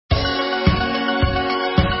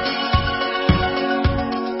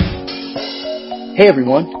Hey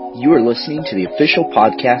everyone, you are listening to the official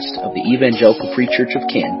podcast of the Evangelical Free Church of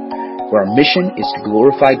Canton, where our mission is to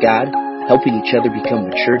glorify God, helping each other become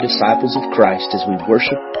mature disciples of Christ as we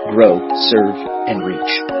worship, grow, serve, and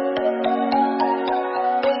reach.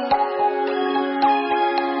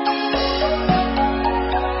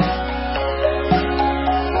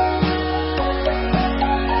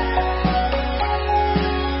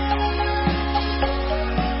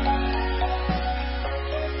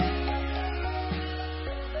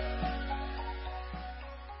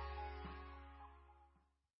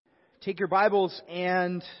 Take your Bibles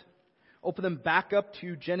and open them back up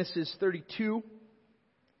to Genesis 32.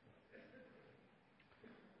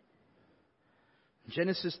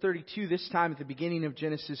 Genesis 32, this time at the beginning of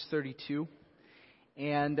Genesis 32.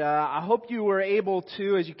 And I hope you were able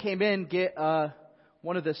to, as you came in, get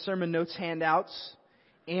one of the sermon notes handouts.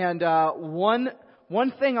 And one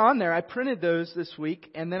thing on there, I printed those this week,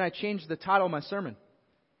 and then I changed the title of my sermon.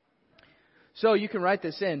 So you can write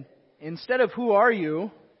this in. Instead of "Who are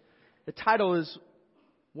you?" the title is,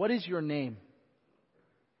 "What is your name?"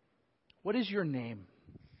 What is your name?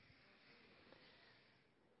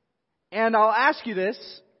 And I'll ask you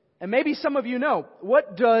this, and maybe some of you know,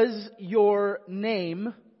 what does your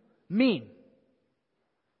name mean?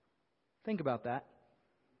 Think about that.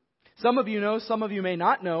 Some of you know, some of you may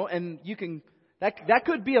not know, and that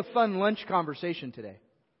could be a fun lunch conversation today.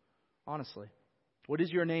 Honestly. What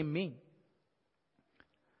does your name mean?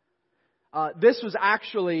 This was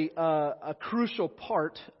actually a crucial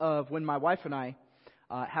part of when my wife and I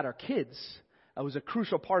had our kids. It was a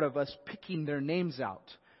crucial part of us picking their names out,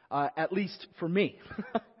 at least for me.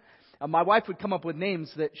 My wife would come up with names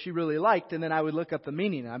that she really liked, and then I would look up the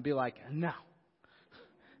meaning, and I'd be like, no,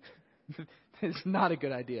 it's not a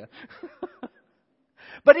good idea.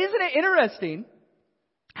 But isn't it interesting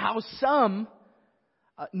how some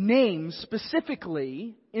names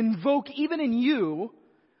specifically invoke, even in you,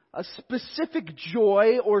 a specific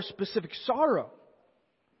joy or specific sorrow?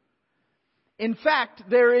 In fact,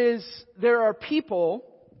 there are people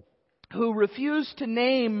who refuse to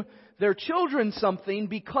name their children something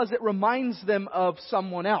because it reminds them of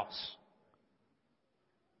someone else.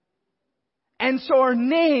 And so our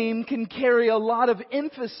name can carry a lot of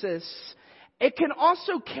emphasis. It can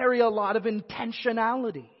also carry a lot of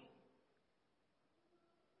intentionality.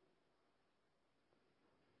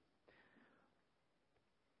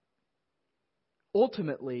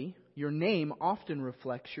 Ultimately, your name often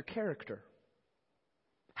reflects your character,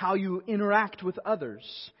 how you interact with others,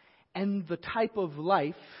 and the type of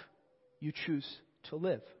life you choose to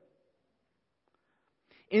live.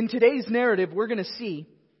 In today's narrative, we're going to see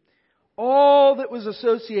all that was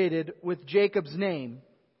associated with Jacob's name,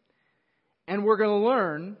 and we're going to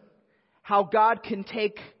learn how God can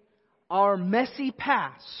take our messy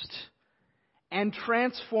past and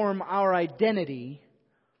transform our identity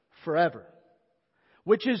forever.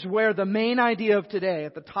 Which is where the main idea of today,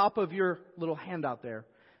 at the top of your little handout there,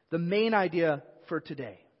 the main idea for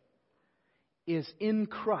today is in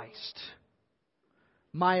Christ,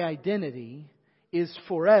 my identity is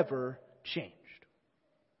forever changed.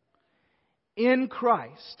 In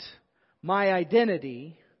Christ, my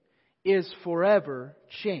identity is forever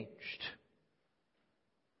changed.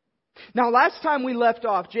 Now, last time we left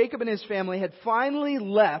off, Jacob and his family had finally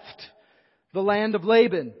left the land of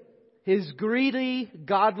Laban, his greedy,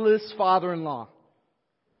 godless father-in-law.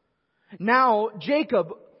 Now, Jacob,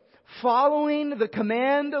 following the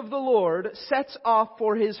command of the Lord, sets off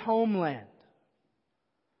for his homeland.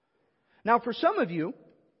 Now, for some of you,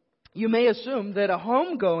 you may assume that a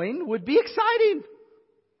homegoing would be exciting.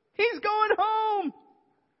 He's going home.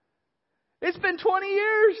 It's been 20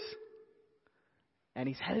 years. And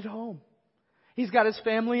he's headed home. He's got his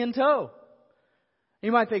family in tow.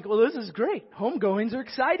 You might think, well, this is great. Homegoings are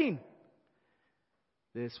exciting.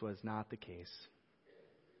 This was not the case.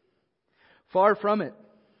 Far from it.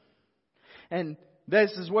 And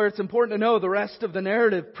this is where it's important to know the rest of the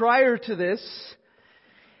narrative prior to this.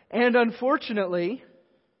 And unfortunately,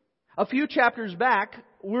 a few chapters back,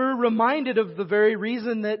 we're reminded of the very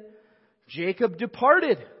reason that Jacob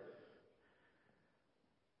departed.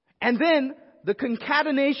 And then the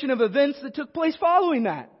concatenation of events that took place following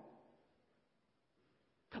that.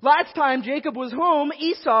 Last time Jacob was home,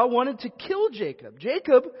 Esau wanted to kill Jacob.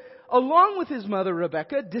 Jacob, along with his mother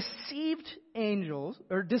Rebekah, deceived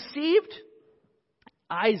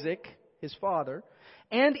Isaac, his father,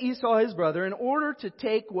 and Esau, his brother, in order to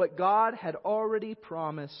take what God had already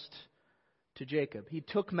promised to Jacob. He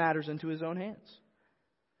took matters into his own hands.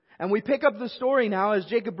 And we pick up the story now as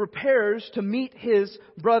Jacob prepares to meet his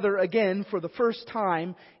brother again for the first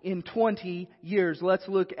time in 20 years. Let's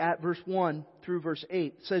look at verse 1 through verse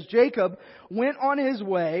 8. It says, Jacob went on his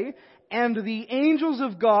way, and the angels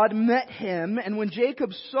of God met him. And when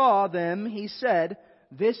Jacob saw them, he said,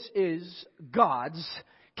 "This is God's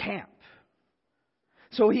camp."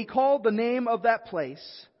 So he called the name of that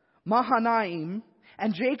place Mahanaim.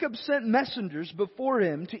 And Jacob sent messengers before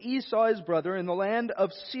him to Esau his brother in the land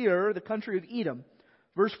of Seir, the country of Edom.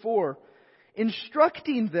 Verse 4,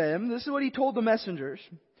 instructing them, this is what he told the messengers,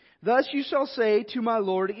 "Thus you shall say to my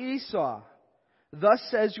lord Esau, thus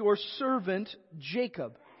says your servant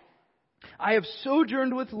Jacob, I have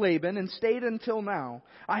sojourned with Laban and stayed until now.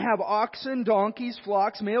 I have oxen, donkeys,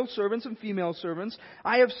 flocks, male servants and female servants.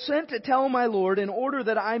 I have sent to tell my lord in order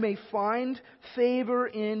that I may find favor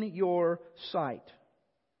in your sight."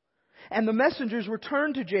 And the messengers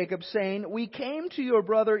returned to Jacob, saying, "We came to your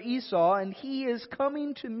brother Esau, and he is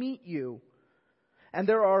coming to meet you. And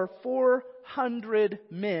there are 400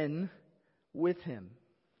 men with him."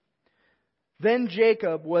 Then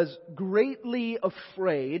Jacob was greatly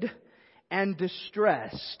afraid and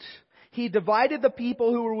distressed. He divided the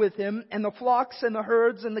people who were with him, and the flocks and the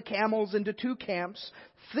herds and the camels into 2 camps,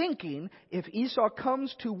 thinking, if Esau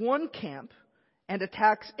comes to one camp and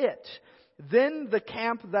attacks it, then the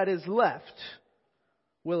camp that is left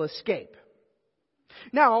will escape.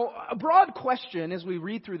 Now, a broad question as we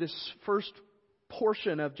read through this first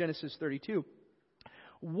portion of Genesis 32.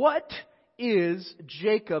 What is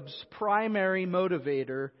Jacob's primary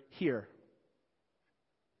motivator here?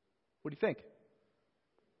 What do you think?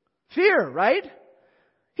 Fear, right?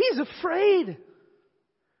 He's afraid.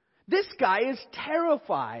 This guy is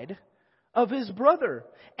terrified of his brother.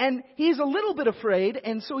 And he's a little bit afraid,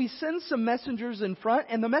 and so he sends some messengers in front,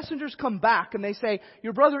 and the messengers come back and they say,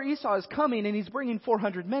 "Your brother Esau is coming, and he's bringing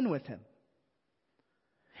 400 men with him."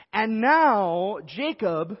 And now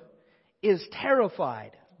Jacob is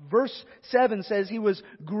terrified. Verse 7 says he was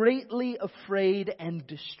greatly afraid and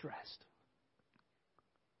distressed.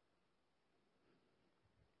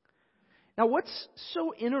 Now what's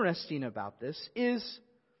so interesting about this is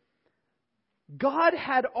God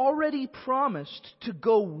had already promised to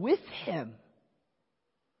go with him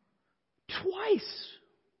twice.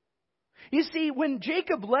 You see, when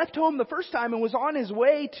Jacob left home the first time and was on his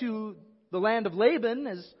way to the land of Laban,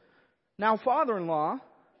 his now father-in-law,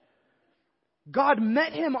 God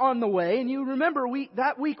met him on the way. And you remember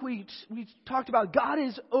that week we talked about God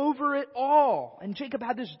is over it all. And Jacob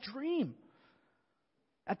had this dream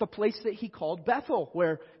at the place that he called Bethel,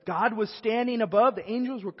 where God was standing above, the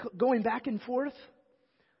angels were going back and forth.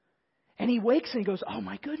 And he wakes and he goes, "Oh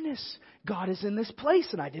my goodness, God is in this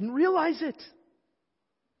place and I didn't realize it."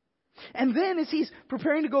 And then as he's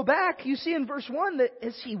preparing to go back, you see in verse 1 that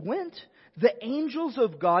as he went, the angels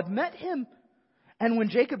of God met him. And when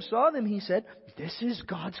Jacob saw them, he said, "This is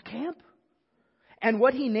God's camp." And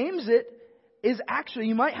what he names it is actually,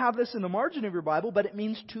 you might have this in the margin of your Bible, but it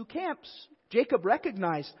means 2 camps. Jacob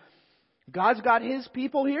recognized God's got his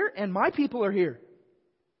people here and my people are here.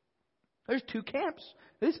 There's 2 camps.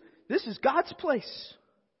 This is God's place.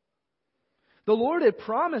 The Lord had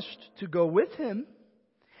promised to go with him,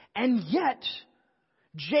 and yet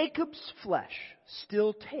Jacob's flesh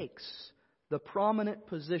still takes the prominent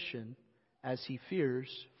position as he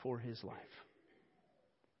fears for his life.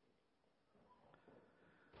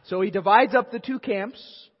 So he divides up the 2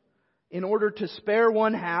 camps in order to spare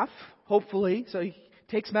one half, hopefully. So he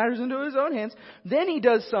takes matters into his own hands. Then he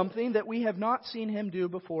does something that we have not seen him do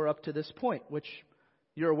before up to this point, which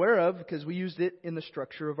you're aware of because we used it in the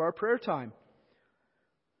structure of our prayer time.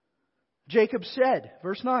 Jacob said,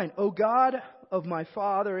 verse 9, "O God of my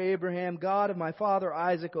father Abraham, God of my father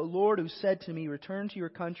Isaac, O Lord, who said to me, 'Return to your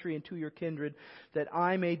country and to your kindred, that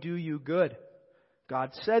I may do you good.'"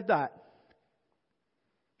 God said that.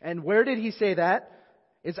 And where did he say that?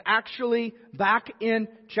 It's actually back in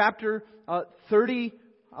chapter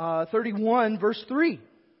 31, verse 3,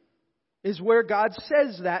 is where God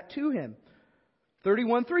says that to him.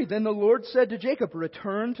 31:3. "Then the Lord said to Jacob,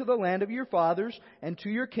 'Return to the land of your fathers and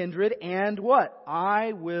to your kindred, and what?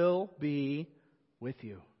 I will be with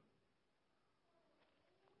you.'"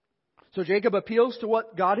 So Jacob appeals to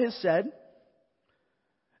what God has said,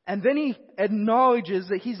 and then he acknowledges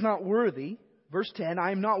that he's not worthy. Verse 10,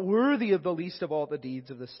 "I am not worthy of the least of all the deeds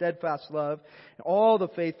of the steadfast love and all the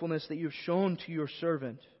faithfulness that you have shown to your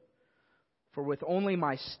servant. For with only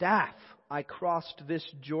my staff I crossed this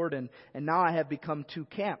Jordan, and now I have become 2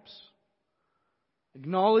 camps."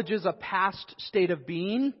 Acknowledges a past state of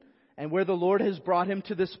being and where the Lord has brought him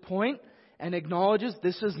to this point, and acknowledges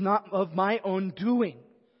this is not of my own doing.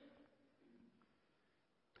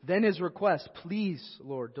 Then his request, please,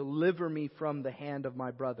 Lord, deliver me from the hand of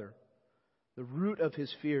my brother. The root of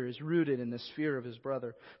his fear is rooted in this fear of his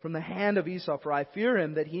brother. From the hand of Esau, for I fear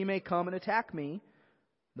him that he may come and attack me,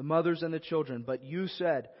 the mothers and the children. But you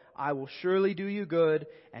said, I will surely do you good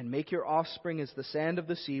and make your offspring as the sand of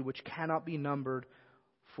the sea, which cannot be numbered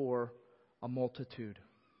for a multitude.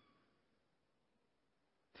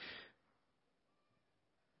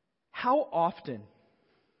 How often,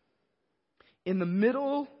 in the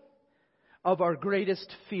middle of our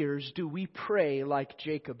greatest fears, do we pray like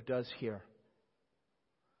Jacob does here?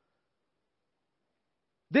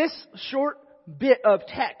 This short bit of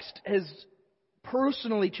text has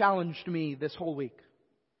personally challenged me this whole week.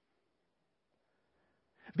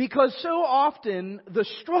 Because so often, the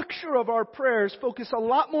structure of our prayers focus a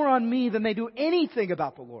lot more on me than they do anything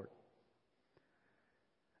about the Lord.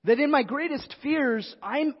 That in my greatest fears,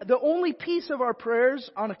 the only piece of our prayers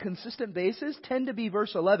on a consistent basis tend to be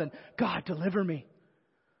verse 11. God, deliver me.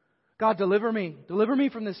 God, deliver me. Deliver me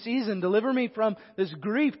from this season. Deliver me from this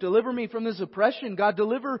grief. Deliver me from this oppression. God,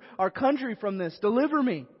 deliver our country from this. Deliver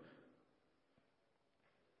me.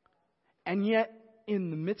 And yet, in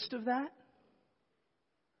the midst of that,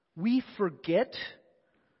 we forget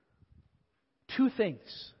two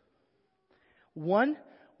things. One,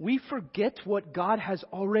 we forget what God has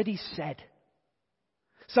already said.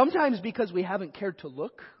 Sometimes because we haven't cared to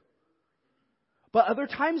look. But other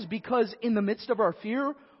times because in the midst of our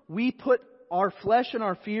fear, we put our flesh and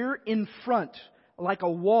our fear in front, like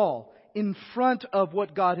a wall, in front of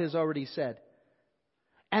what God has already said.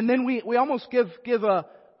 And then we almost give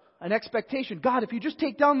an expectation. God, if you just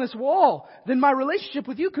take down this wall, then my relationship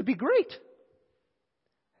with you could be great.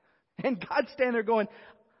 And God's standing there going,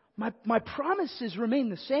 my promises remain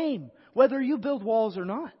the same, whether you build walls or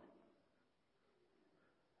not.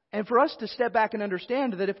 And for us to step back and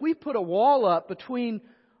understand that if we put a wall up between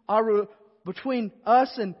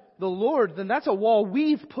us and the Lord, then that's a wall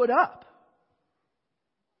we've put up.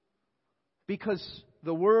 Because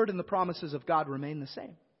the Word and the promises of God remain the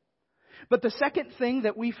same. But the second thing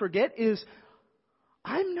that we forget is,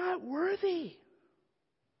 I'm not worthy.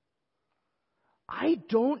 I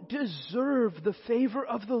don't deserve the favor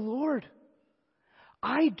of the Lord.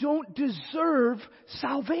 I don't deserve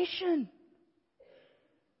salvation.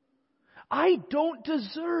 I don't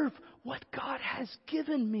deserve what God has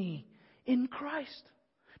given me in Christ.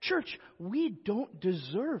 Church, we don't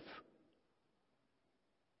deserve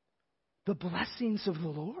the blessings of the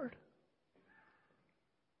Lord.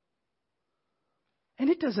 And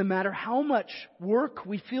it doesn't matter how much work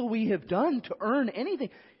we feel we have done to earn anything.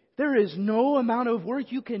 There is no amount of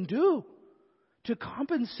work you can do to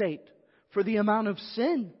compensate for the amount of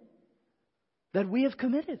sin that we have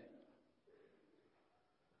committed.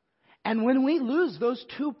 And when we lose those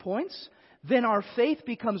 2 points, then our faith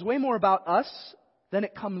becomes way more about us than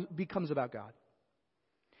it becomes about God.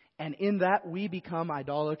 And in that, we become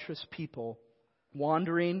idolatrous people,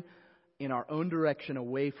 wandering in our own direction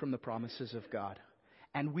away from the promises of God.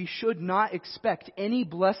 And we should not expect any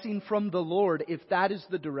blessing from the Lord if that is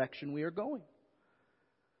the direction we are going.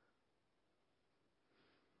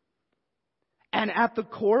 And at the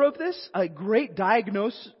core of this, a great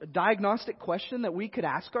diagnostic question that we could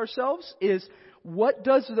ask ourselves is, what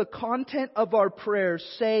does the content of our prayers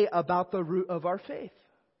say about the root of our faith?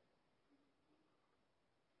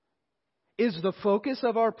 Is the focus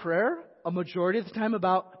of our prayer a majority of the time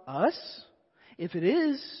about us? If it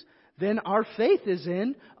is, then our faith is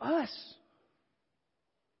in us.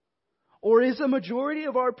 Or is a majority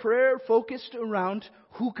of our prayer focused around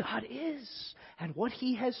who God is and what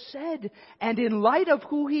He has said? And in light of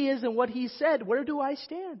who He is and what He said, where do I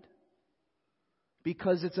stand?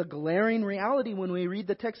 Because it's a glaring reality when we read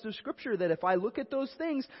the text of Scripture that if I look at those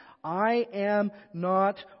things, I am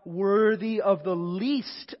not worthy of the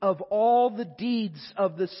least of all the deeds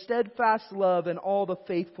of the steadfast love and all the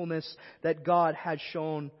faithfulness that God has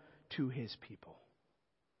shown to His people.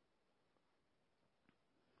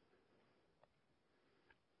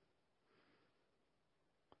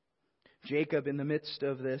 Jacob, in the midst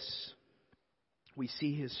of this, we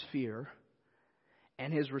see his fear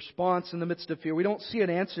and his response in the midst of fear. We don't see an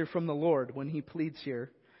answer from the Lord when he pleads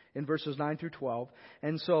here in verses 9 through 12.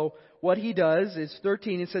 And so what he does is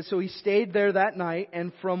 13, it says, so he stayed there that night,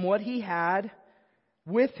 and from what he had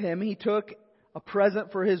with him, he took a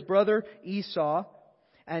present for his brother Esau,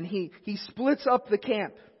 and he splits up the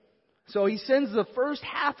camp. So he sends the first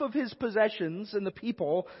half of his possessions and the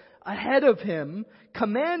people ahead of him,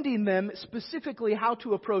 commanding them specifically how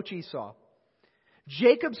to approach Esau.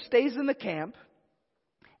 Jacob stays in the camp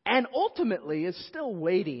and ultimately is still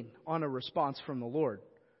waiting on a response from the Lord,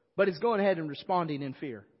 but is going ahead and responding in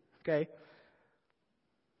fear. Okay?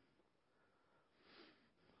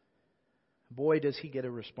 Boy, does he get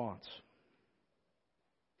a response.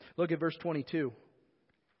 Look at verse 22.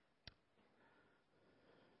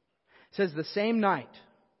 It says, the same night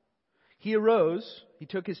he arose, he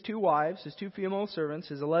took his 2 wives, his 2 female servants,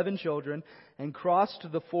 his 11 children, and crossed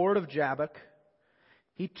the ford of Jabbok.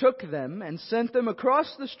 He took them and sent them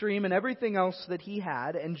across the stream and everything else that he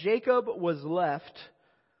had, and Jacob was left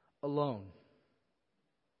alone.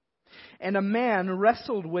 And a man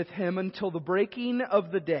wrestled with him until the breaking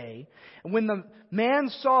of the day. And when the man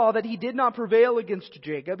saw that he did not prevail against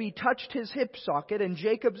Jacob, he touched his hip socket, and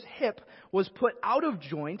Jacob's hip was put out of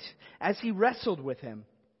joint as he wrestled with him.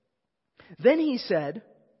 Then he said,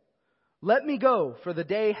 let me go, for the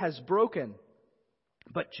day has broken.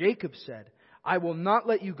 But Jacob said, I will not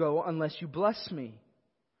let you go unless you bless me.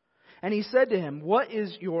 And he said to him, what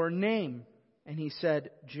is your name? And he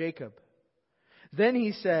said, Jacob. Then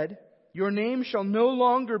he said, your name shall no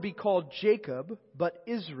longer be called Jacob, but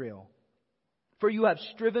Israel. For you have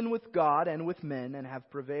striven with God and with men and have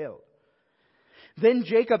prevailed. Then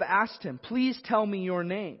Jacob asked him, please tell me your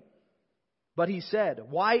name. But he said,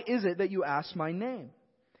 why is it that you ask my name?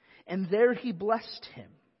 And there he blessed him.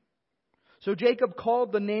 So Jacob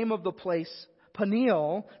called the name of the place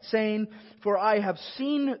Peniel, saying, for I have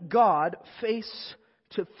seen God face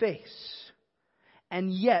to face,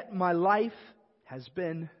 and yet my life has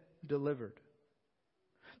been delivered.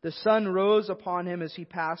 The sun rose upon him as he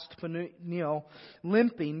passed Peniel,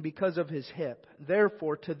 limping because of his hip.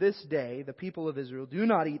 Therefore, to this day, the people of Israel do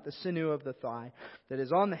not eat the sinew of the thigh that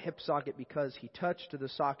is on the hip socket, because he touched the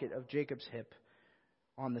socket of Jacob's hip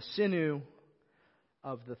on the sinew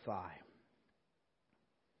of the thigh.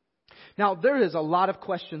 Now, there is a lot of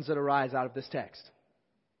questions that arise out of this text.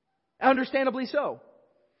 Understandably so.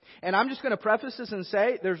 And I'm just going to preface this and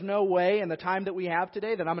say there's no way in the time that we have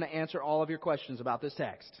today that I'm going to answer all of your questions about this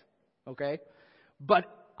text. Okay? But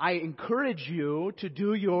I encourage you to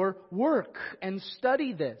do your work and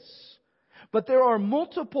study this. But there are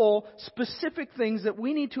multiple specific things that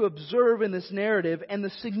we need to observe in this narrative, and the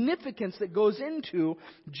significance that goes into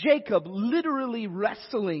Jacob literally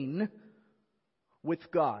wrestling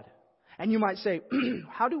with God. And you might say,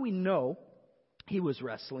 how do we know he was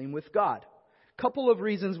wrestling with God? Couple of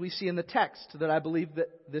reasons we see in the text that I believe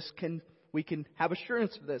that we can have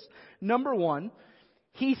assurance of this. Number one,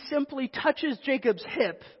 he simply touches Jacob's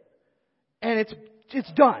hip and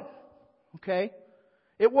it's done. Okay?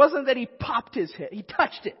 It wasn't that he popped his hip. He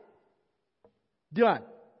touched it. Done.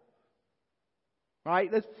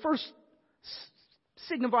 Right? The first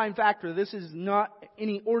signifying factor, this is not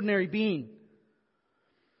any ordinary being.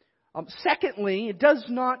 Secondly, it does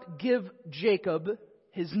not give Jacob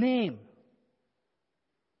his name.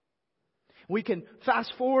 We can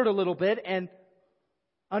fast forward a little bit and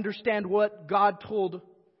understand what God told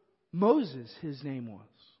Moses his name was,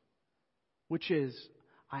 which is,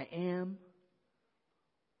 I am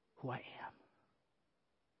who I am.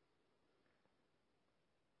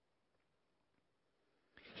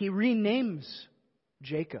 He renames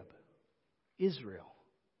Jacob Israel.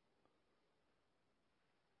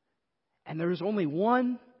 And there is only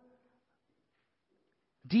one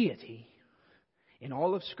deity in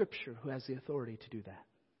all of Scripture who has the authority to do that.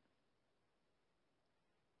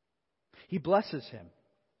 He blesses him.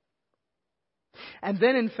 And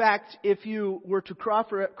then, in fact, if you were to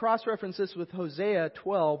cross-reference this with Hosea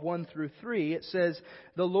 12, 1 through 3, it says,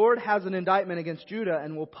 the Lord has an indictment against Judah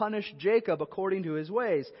and will punish Jacob according to his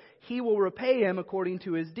ways. He will repay him according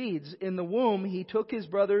to his deeds. In the womb he took his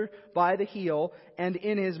brother by the heel, and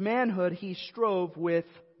in his manhood he strove with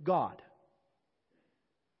God.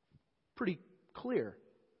 Pretty clear.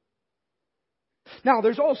 Now,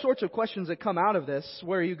 there's all sorts of questions that come out of this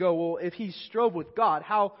where you go, well, if he strove with God,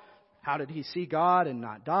 how did he see God and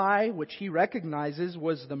not die? Which he recognizes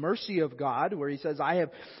was the mercy of God, where he says, I have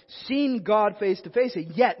seen God face to face,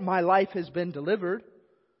 and yet my life has been delivered.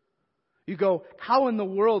 You go, how in the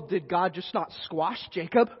world did God just not squash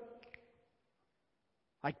Jacob?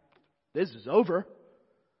 Like, this is over.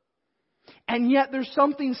 And yet there's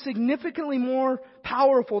something significantly more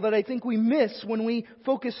powerful that I think we miss when we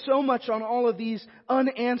focus so much on all of these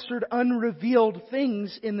unanswered, unrevealed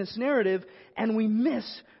things in this narrative, and we miss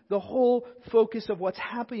the whole focus of what's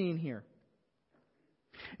happening here.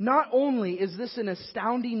 Not only is this an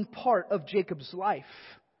astounding part of Jacob's life,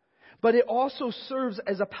 but it also serves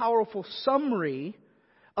as a powerful summary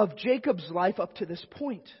of Jacob's life up to this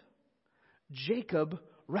point. Jacob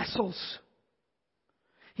wrestles.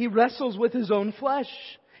 He wrestles with his own flesh.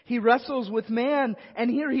 He wrestles with man. And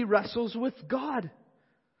here he wrestles with God.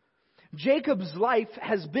 Jacob's life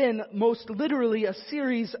has been most literally a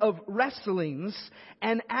series of wrestlings,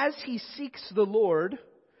 and as he seeks the Lord,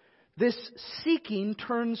 this seeking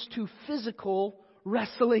turns to physical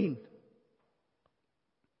wrestling.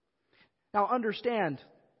 Now understand,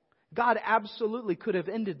 God absolutely could have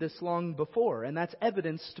ended this long before, and that's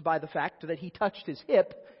evidenced by the fact that he touched his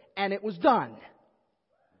hip and it was done.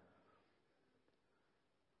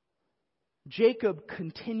 Jacob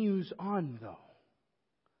continues on, though,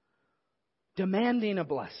 demanding a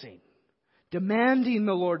blessing, demanding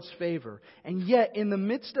the Lord's favor. And yet, in the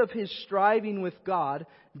midst of his striving with God,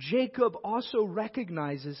 Jacob also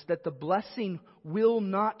recognizes that the blessing will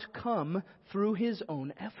not come through his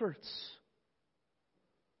own efforts.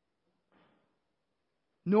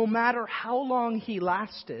 No matter how long he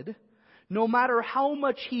lasted, no matter how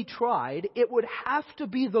much he tried, it would have to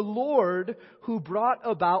be the Lord who brought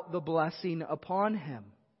about the blessing upon him.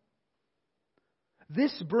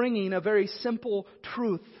 This bringing a very simple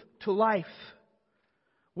truth to life.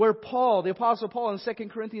 Where Paul, the Apostle Paul in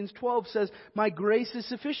 2 Corinthians 12 says, "My grace is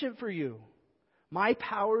sufficient for you. My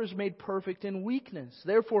power is made perfect in weakness.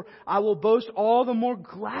 Therefore, I will boast all the more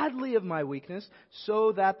gladly of my weakness,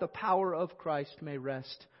 so that the power of Christ may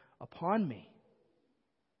rest upon me."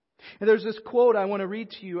 And there's this quote I want to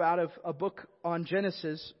read to you out of a book on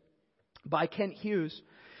Genesis by Kent Hughes.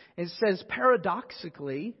 It says,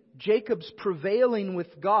 paradoxically, Jacob's prevailing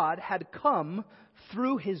with God had come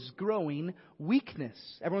through his growing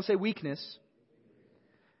weakness. Everyone say weakness.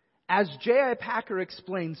 As J.I. Packer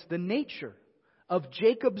explains, the nature of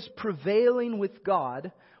Jacob's prevailing with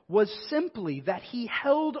God was simply that he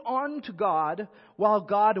held on to God while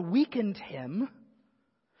God weakened him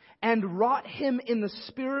and wrought him in the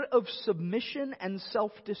spirit of submission and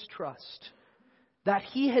self-distrust. That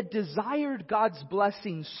he had desired God's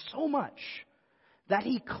blessing so much that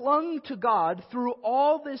he clung to God through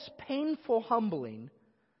all this painful humbling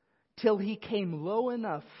till he came low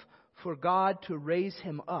enough for God to raise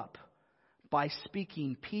him up by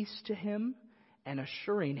speaking peace to him and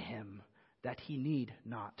assuring him that he need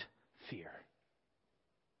not fear.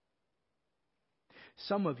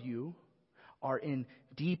 Some of you are in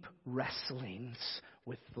deep wrestlings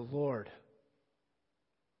with the Lord,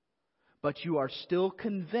 but you are still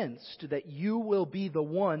convinced that you will be the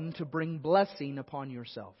one to bring blessing upon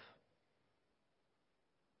yourself.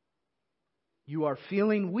 You are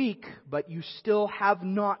feeling weak, but you still have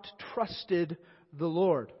not trusted the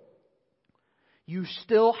Lord. You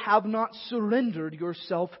still have not surrendered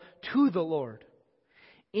yourself to the Lord.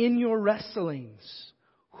 In your wrestlings,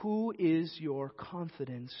 who is your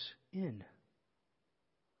confidence in?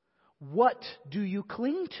 What do you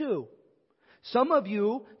cling to? Some of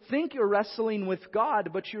you think you're wrestling with God,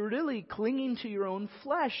 but you're really clinging to your own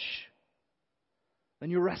flesh.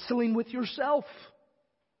 And you're wrestling with yourself.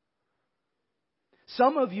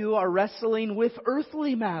 Some of you are wrestling with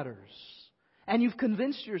earthly matters. And you've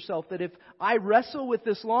convinced yourself that if I wrestle with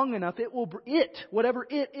this long enough, whatever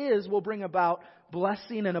it is, will bring about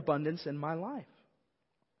blessing and abundance in my life.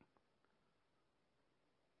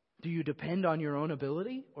 Do you depend on your own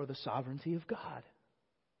ability or the sovereignty of God?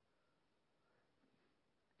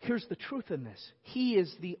 Here's the truth in this. He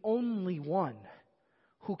is the only one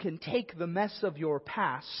who can take the mess of your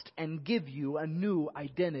past and give you a new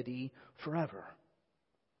identity forever.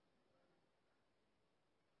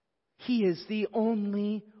 He is the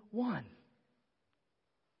only one.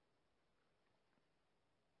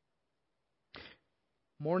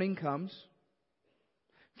 Morning comes.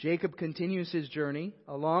 Jacob continues his journey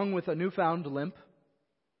along with a newfound limp.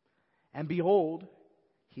 And behold,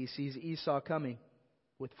 he sees Esau coming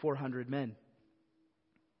with 400 men.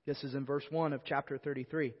 This is in verse 1 of chapter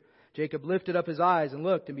 33. Jacob lifted up his eyes and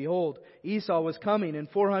looked, and behold, Esau was coming and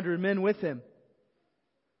 400 men with him.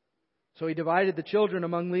 So he divided the children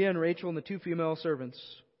among Leah and Rachel and the 2 female servants.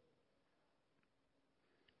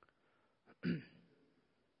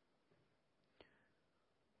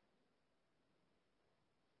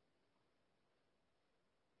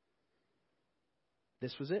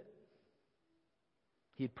 This was it.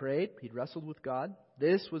 He'd prayed. He'd wrestled with God.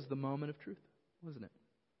 This was the moment of truth, wasn't it?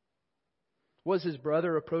 Was his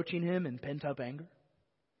brother approaching him in pent-up anger?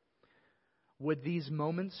 Would these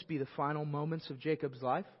moments be the final moments of Jacob's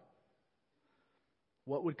life?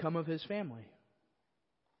 What would come of his family?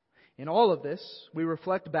 In all of this, we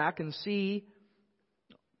reflect back and see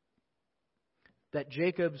that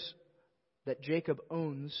Jacob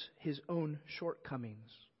owns his own shortcomings.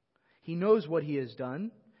 He knows what he has done,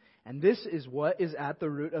 and this is what is at the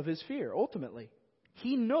root of his fear, ultimately.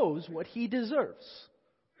 He knows what he deserves.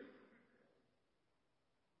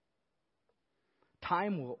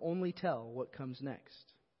 Time will only tell what comes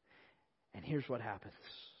next. And here's what happens.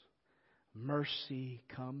 Mercy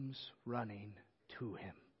comes running to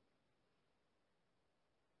him.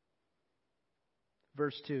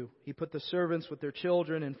 Verse 2, he put the servants with their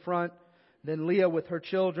children in front, then Leah with her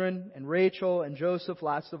children, and Rachel and Joseph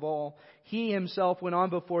last of all. He himself went on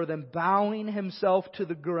before them, bowing himself to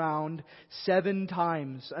the ground 7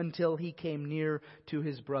 times until he came near to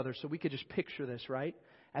his brother. So we could just picture this, right?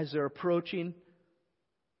 As they're approaching.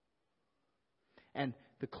 And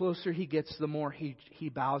the closer he gets, the more he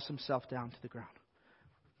bows himself down to the ground.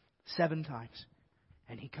 7 times.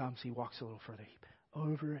 And he comes, he walks a little further.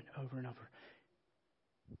 Over and over and over.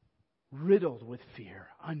 Riddled with fear,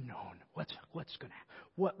 unknown.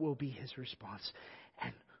 What will be his response?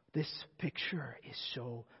 And this picture is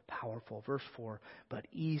so powerful. Verse 4, but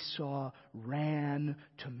Esau ran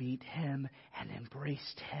to meet him and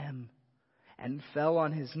embraced him and fell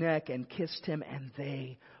on his neck and kissed him, and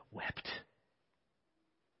they wept.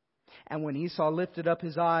 And when Esau lifted up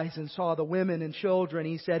his eyes and saw the women and children,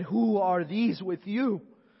 he said, "Who are these with you?"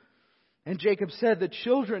 And Jacob said, "The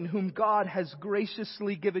children whom God has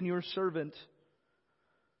graciously given your servant."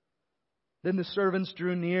 Then the servants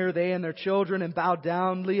drew near, they and their children, and bowed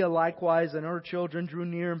down. Leah likewise and her children drew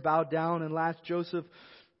near and bowed down. And last Joseph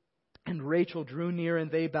and Rachel drew near,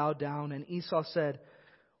 and they bowed down. And Esau said,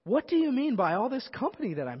 "What do you mean by all this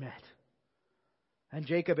company that I met?" And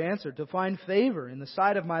Jacob answered, "To find favor in the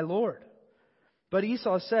sight of my Lord." But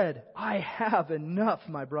Esau said, "I have enough,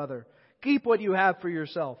 my brother. Keep what you have for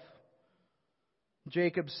yourself."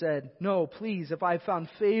 Jacob said, "No, please, if I have found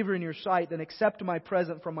favor in your sight, then accept my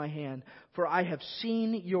present from my hand. For I have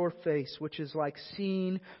seen your face, which is like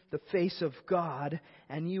seeing the face of God,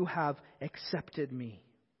 and you have accepted me.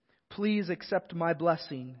 Please accept my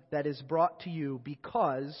blessing that is brought to you,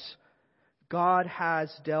 because God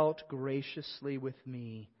has dealt graciously with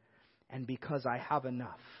me, and because I have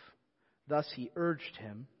enough." Thus he urged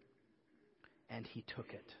him, and he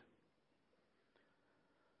took it.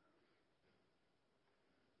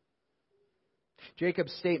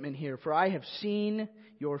 Jacob's statement here, "For I have seen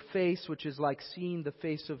your face, which is like seeing the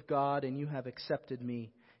face of God, and you have accepted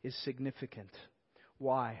me," is significant.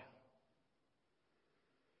 Why?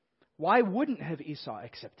 Why wouldn't have Esau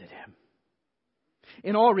accepted him?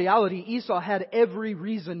 In all reality, Esau had every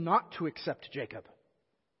reason not to accept Jacob.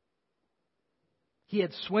 He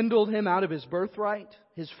had swindled him out of his birthright,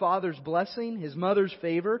 his father's blessing, his mother's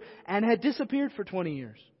favor, and had disappeared for 20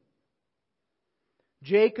 years.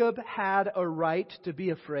 Jacob had a right to be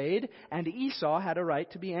afraid, and Esau had a right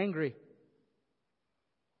to be angry.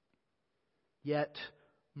 Yet,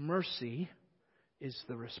 mercy is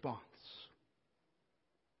the response.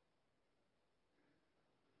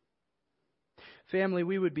 Family,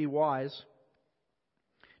 we would be wise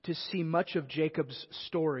to see much of Jacob's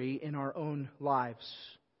story in our own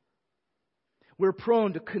lives. We're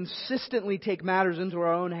prone to consistently take matters into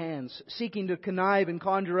our own hands, seeking to connive and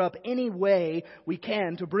conjure up any way we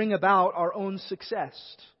can to bring about our own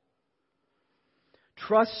success.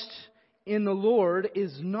 Trust in the Lord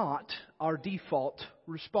is not our default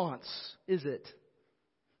response, is it?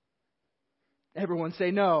 Everyone say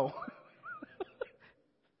no.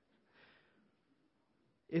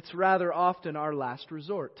 It's rather often our last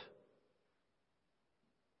resort.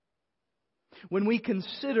 When we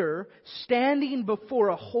consider standing before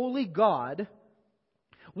a holy God,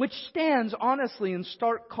 which stands honestly in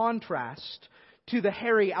stark contrast to the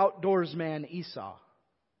hairy outdoorsman Esau,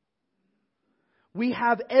 we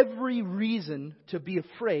have every reason to be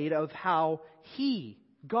afraid of how He,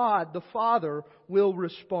 God the Father, will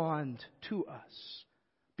respond to us.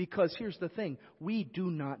 Because here's the thing, we do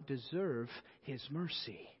not deserve His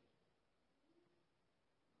mercy.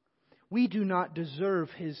 We do not deserve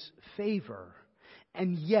His favor.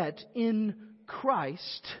 And yet, in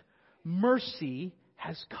Christ, mercy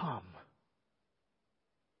has come.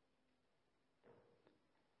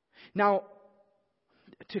 Now,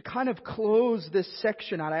 to kind of close this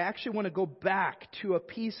section out, I actually want to go back to a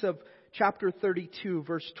piece of chapter 32,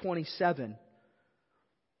 verse 27.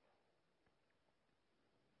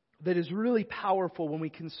 That is really powerful when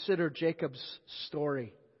we consider Jacob's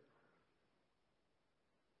story.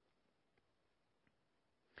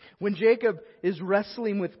 When Jacob is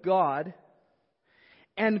wrestling with God,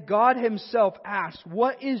 and God Himself asks,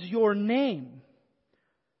 "What is your name?"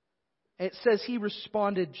 It says he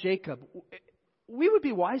responded, "Jacob." We would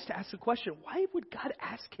be wise to ask the question, why would God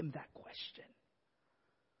ask him that question?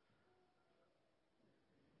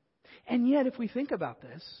 And yet, if we think about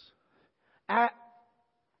this,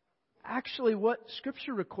 actually what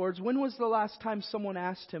Scripture records, when was the last time someone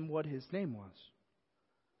asked him what his name was?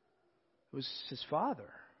 It was his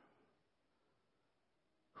father,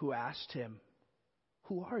 who asked him,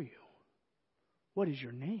 "Who are you? What is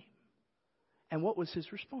your name?" And what was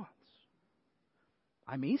his response?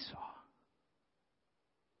 "I'm Esau."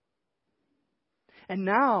 And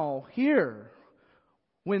now, here,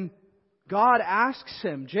 when God asks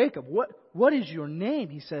him, "Jacob, what is your name?"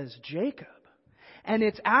 He says, "Jacob." And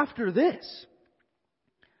it's after this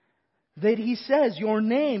that he says, "Your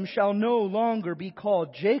name shall no longer be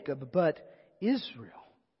called Jacob, but Israel.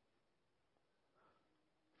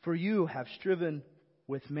 For you have striven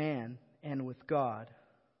with man and with God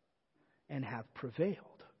and have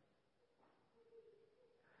prevailed."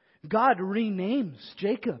 God renames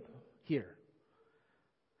Jacob here.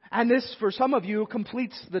 And this, for some of you,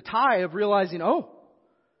 completes the tie of realizing,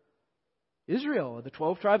 Israel, the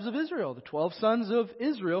 12 tribes of Israel, the 12 sons of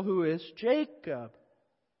Israel, who is Jacob.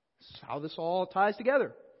 This is how this all ties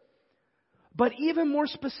together. But even more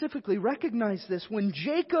specifically, recognize this. When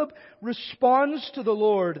Jacob responds to the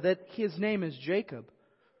Lord that his name is Jacob,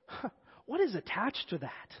 what is attached to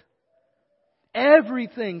that?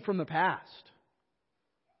 Everything from the past.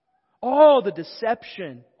 All the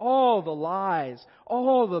deception, all the lies,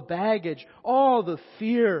 all the baggage, all the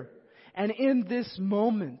fear. And in this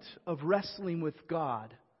moment of wrestling with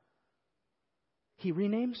God, He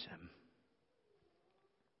renames him.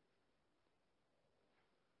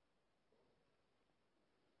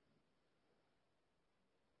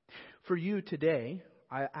 For you today,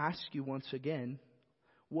 I ask you once again,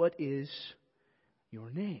 what is your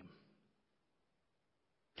name?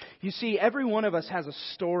 You see, every one of us has a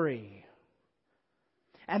story.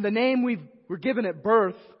 And the name we're given at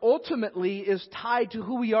birth ultimately is tied to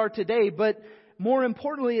who we are today, but more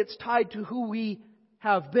importantly, it's tied to who we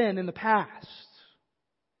have been in the past.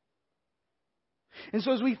 And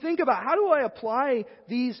so as we think about how do I apply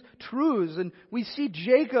these truths, and we see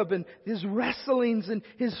Jacob and his wrestlings and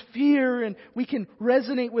his fear, and we can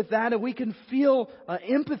resonate with that, and we can feel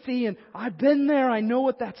empathy, and I've been there, I know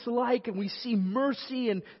what that's like, and we see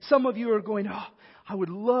mercy, and some of you are going, I would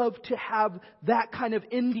love to have that kind of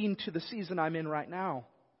ending to the season I'm in right now.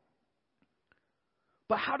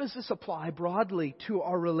 But how does this apply broadly to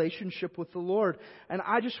our relationship with the Lord? And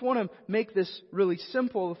I just want to make this really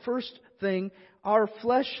simple. The first thing, our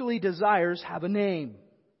fleshly desires have a name.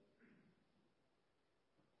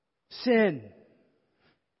 Sin.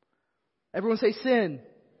 Everyone say sin.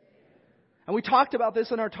 And we talked about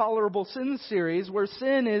this in our Tolerable Sin series, where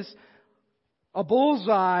sin is a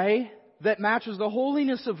bullseye that matches the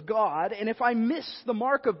holiness of God. And if I miss the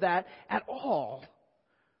mark of that at all,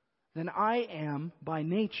 then I am, by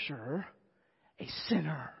nature, a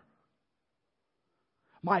sinner.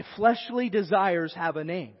 My fleshly desires have a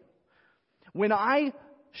name. When I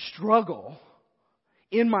struggle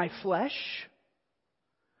in my flesh,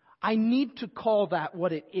 I need to call that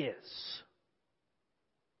what it is.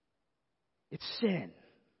 It's sin.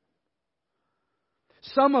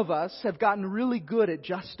 Some of us have gotten really good at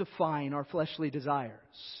justifying our fleshly desires.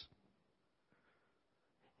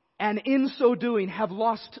 And in so doing have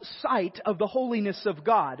lost sight of the holiness of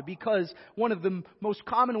God, because one of the most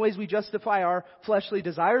common ways we justify our fleshly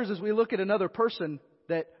desires is we look at another person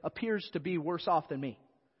that appears to be worse off than me.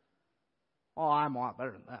 Oh, I'm a lot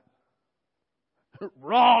better than that.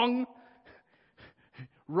 Wrong!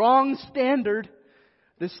 Wrong standard.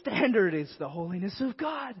 The standard is the holiness of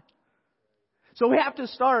God. So we have to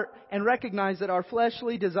start and recognize that our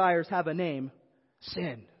fleshly desires have a name: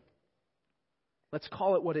 sin. Let's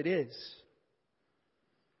call it what it is.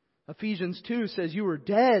 Ephesians 2 says, "You were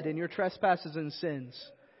dead in your trespasses and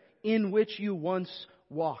sins, in which you once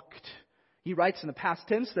walked." He writes in the past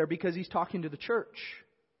tense there because he's talking to the church.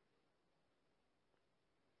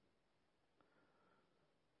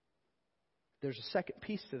 There's a second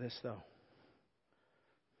piece to this, though.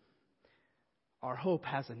 Our hope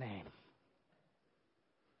has a name.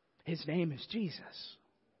 His name is Jesus.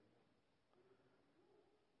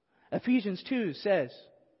 Ephesians 2 says,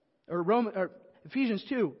 Ephesians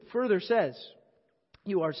 2 further says,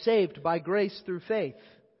 "You are saved by grace through faith.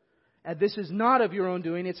 And this is not of your own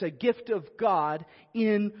doing, it's a gift of God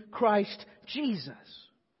in Christ Jesus."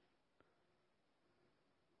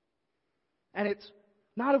 And it's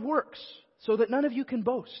not of works, so that none of you can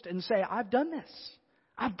boast and say, "I've done this.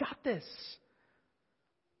 I've got this."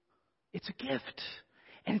 It's a gift.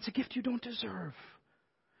 And it's a gift you don't deserve.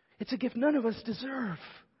 It's a gift none of us deserve.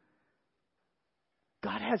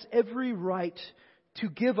 God has every right to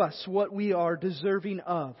give us what we are deserving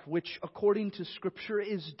of, which according to Scripture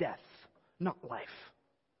is death, not life.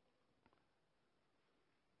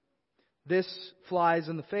 This flies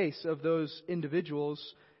in the face of those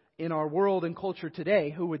individuals in our world and culture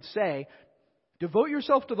today who would say, Devote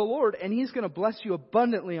yourself to the Lord, and He's going to bless you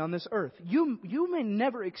abundantly on this earth. You may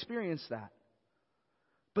never experience that.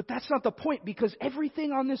 But that's not the point, because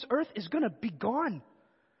everything on this earth is going to be gone.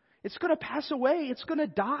 It's going to pass away. It's going to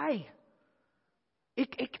die.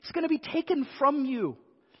 It's going to be taken from you.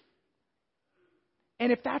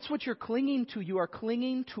 And if that's what you're clinging to, you are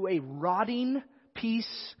clinging to a rotting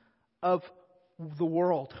piece of the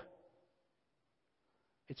world.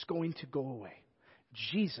 It's going to go away.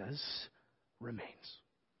 Jesus remains.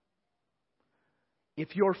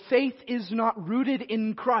 If your faith is not rooted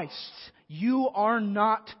in Christ, you are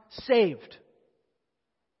not saved.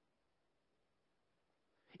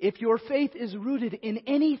 If your faith is rooted in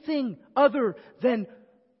anything other than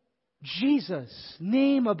Jesus,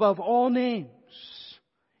 name above all names,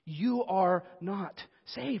 you are not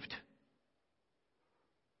saved.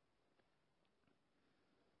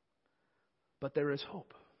 But there is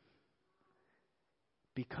hope,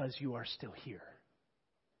 because you are still here.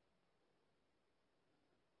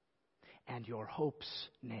 And your hope's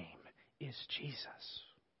name is Jesus.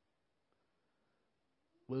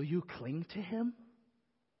 Will you cling to Him?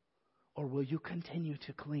 Or will you continue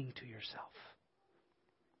to cling to yourself?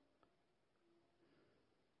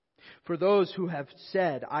 For those who have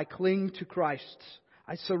said, I cling to Christ,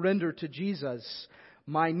 I surrender to Jesus,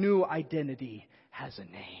 my new identity has a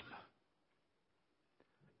name.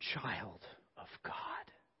 Child of God.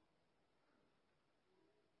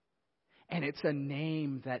 And it's a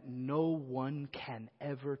name that no one can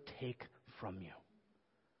ever take from you.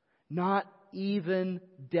 Not even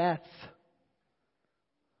death.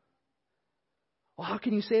 Well, how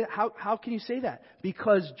can you say that? How can you say that?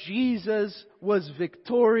 Because Jesus was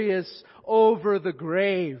victorious over the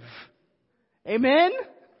grave. Amen?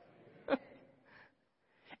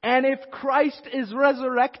 And if Christ is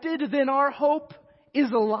resurrected, then our hope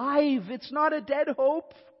is alive. It's not a dead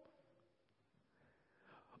hope.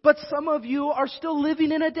 But some of you are still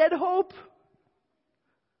living in a dead hope.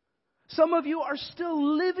 Some of you are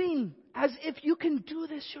still living as if you can do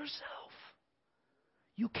this yourself.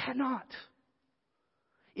 You cannot.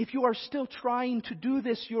 If you are still trying to do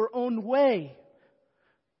this your own way,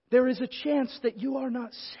 there is a chance that you are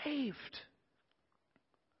not saved.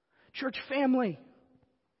 Church family,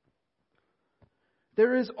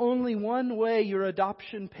 there is only one way your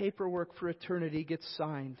adoption paperwork for eternity gets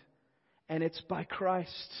signed, and it's by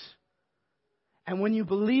Christ. And when you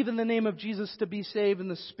believe in the name of Jesus to be saved and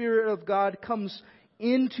the Spirit of God comes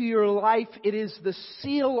into your life, it is the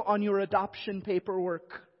seal on your adoption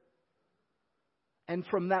paperwork. And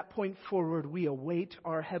from that point forward, we await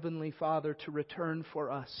our Heavenly Father to return for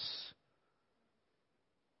us.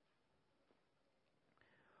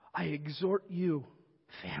 I exhort you,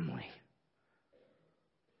 family,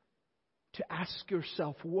 to ask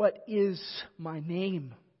yourself, what is my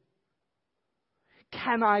name?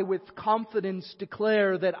 Can I with confidence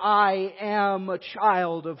declare that I am a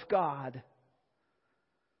child of God?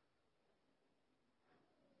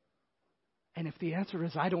 And if the answer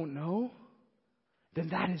is I don't know, then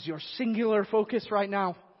that is your singular focus right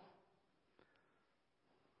now.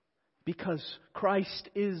 Because Christ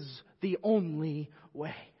is the only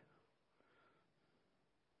way.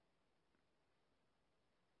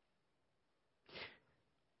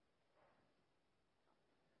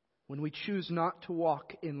 When we choose not to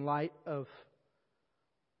walk in light of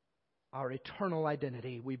our eternal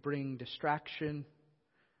identity, we bring distraction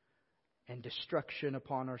and destruction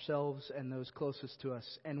upon ourselves and those closest to us.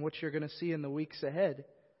 And what you're going to see in the weeks ahead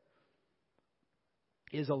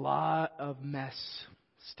is a lot of mess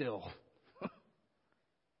still.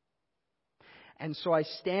 And so I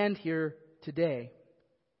stand here today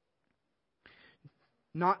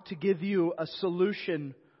not to give you a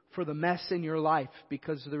solution for the mess in your life,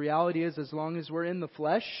 because the reality is, as long as we're in the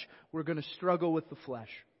flesh, we're going to struggle with the flesh.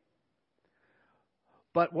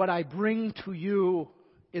 But what I bring to you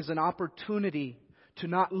is an opportunity to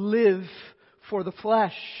not live for the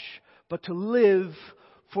flesh, but to live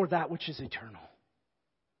for that which is eternal.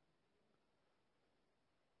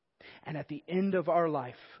 And at the end of our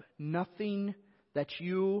life, nothing that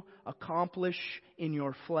you accomplish in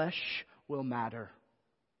your flesh will matter.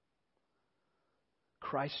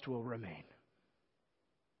 Christ will remain.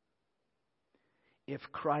 If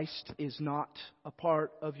Christ is not a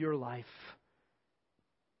part of your life,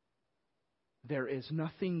 there is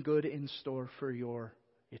nothing good in store for your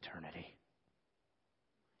eternity.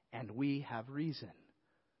 And we have reason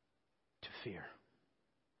to fear.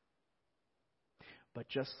 But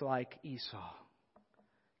just like Esau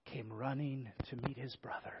came running to meet his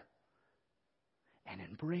brother and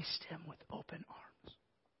embraced him with open arms,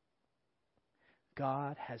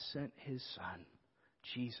 God has sent His Son,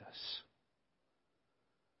 Jesus,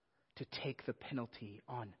 to take the penalty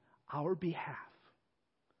on our behalf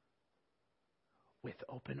with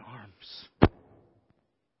open arms,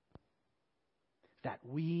 that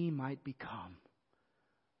we might become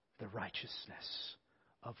the righteousness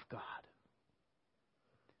of God.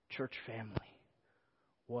 Church family,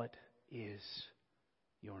 what is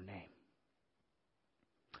your name?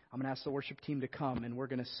 I'm going to ask the worship team to come, and we're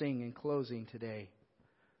going to sing in closing today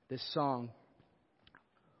this song,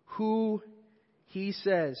 Who He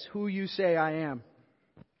Says, Who You Say I Am.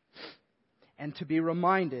 And to be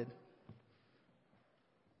reminded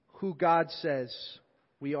who God says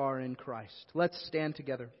we are in Christ. Let's stand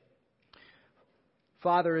together.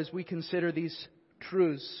 Father, as we consider these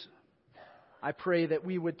truths, I pray that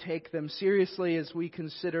we would take them seriously as we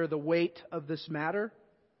consider the weight of this matter.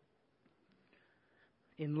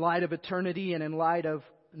 In light of eternity and in light of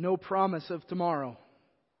no promise of tomorrow.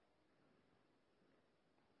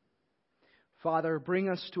 Father, bring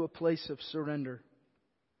us to a place of surrender.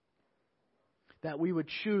 That we would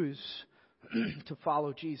choose to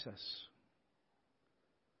follow Jesus.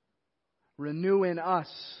 Renew in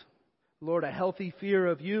us, Lord, a healthy fear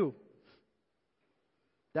of You.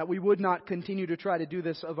 That we would not continue to try to do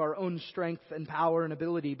this of our own strength and power and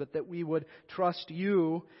ability, but that we would trust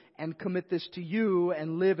You and commit this to You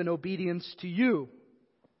and live in obedience to You.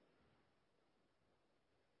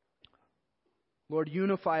 Lord,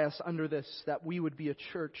 unify us under this, that we would be a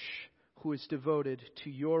church who is devoted to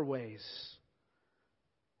Your ways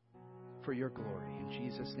for Your glory. In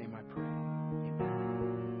Jesus' name I pray.